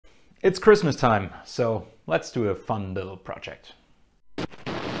It's Christmas time, so let's do a fun little project.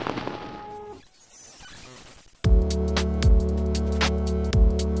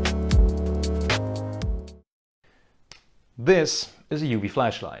 This is a UV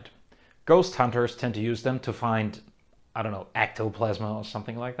flashlight. Ghost hunters tend to use them to find, I don't know, ectoplasma or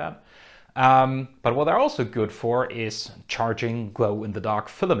something like that. But what they're also good for is charging glow-in-the-dark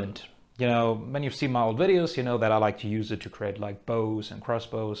filament. You know, when you've seen my old videos, you know that I like to use it to create like bows and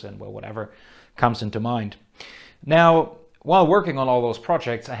crossbows and well, whatever comes into mind. Now, while working on all those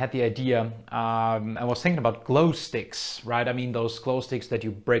projects, I had the idea, I was thinking about glow sticks, right? I mean, those glow sticks that you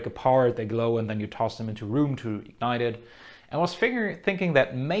break apart, they glow, and then you toss them into a room to ignite it. And I was thinking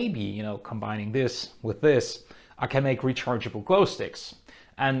that maybe, you know, combining this with this, I can make rechargeable glow sticks.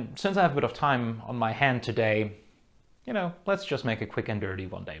 And since I have a bit of time on my hand today, you know, let's just make a quick and dirty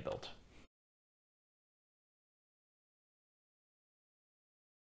one-day build.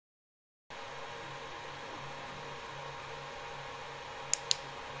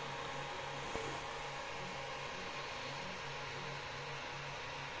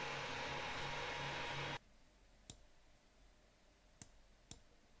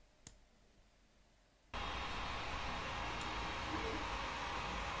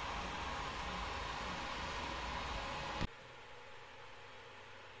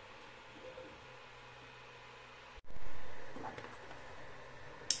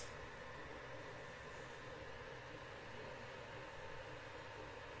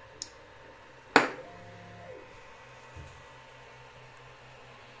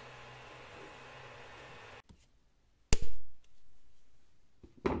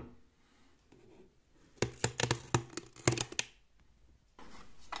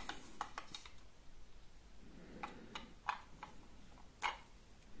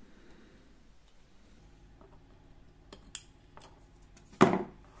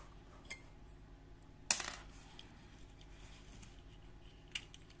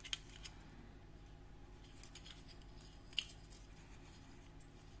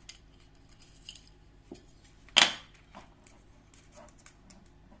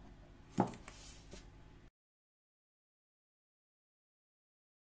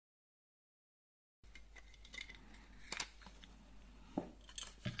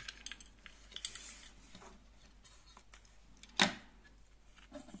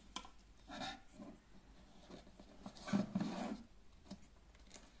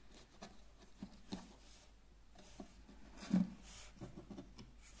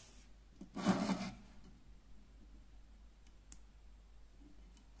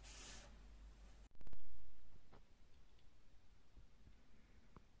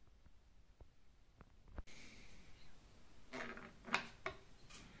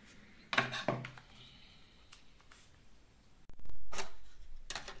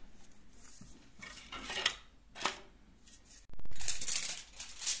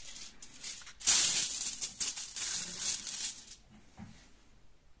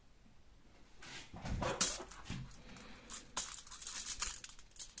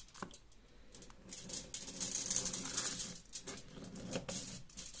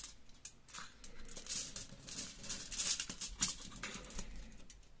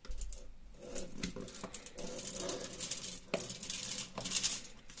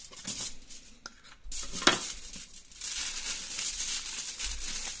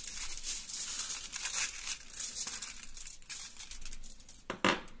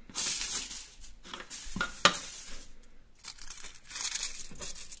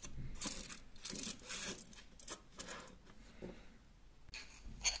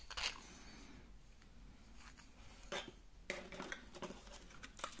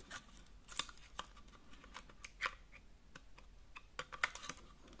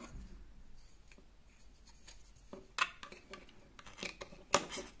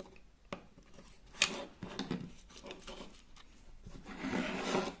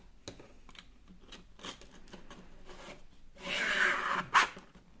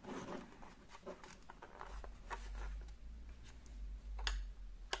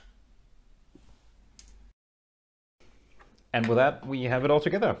 And with that, we have it all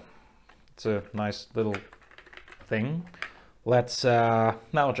together. It's a nice little thing. Let's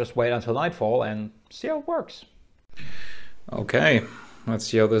now just wait until nightfall and see how it works. Okay, let's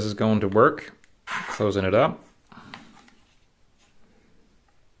see how this is going to work. Closing it up.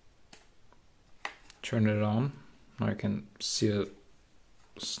 Turning it on. I can see a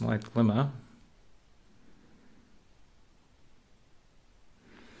slight glimmer.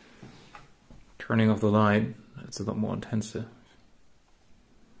 Turning off the light, it's a lot more intensive.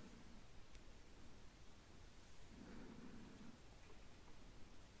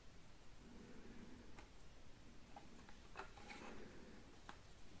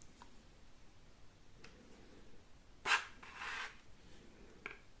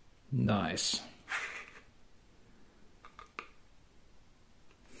 Nice.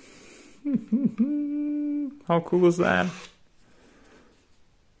 How cool is that?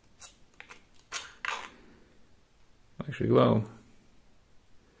 Actually glow.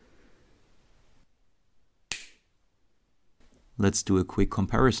 Let's do a quick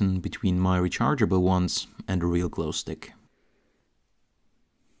comparison between my rechargeable ones and a real glow stick.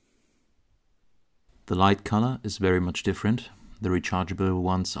 The light color is very much different. The rechargeable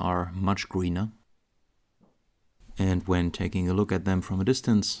ones are much greener. And when taking a look at them from a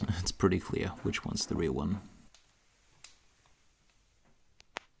distance, it's pretty clear which one's the real one.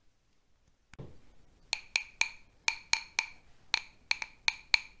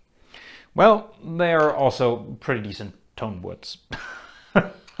 Well, they are also pretty decent tone woods.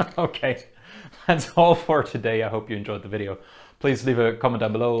 Okay, that's all for today. I hope you enjoyed the video. Please leave a comment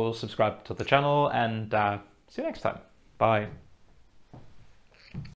down below, subscribe to the channel, and see you next time. Bye.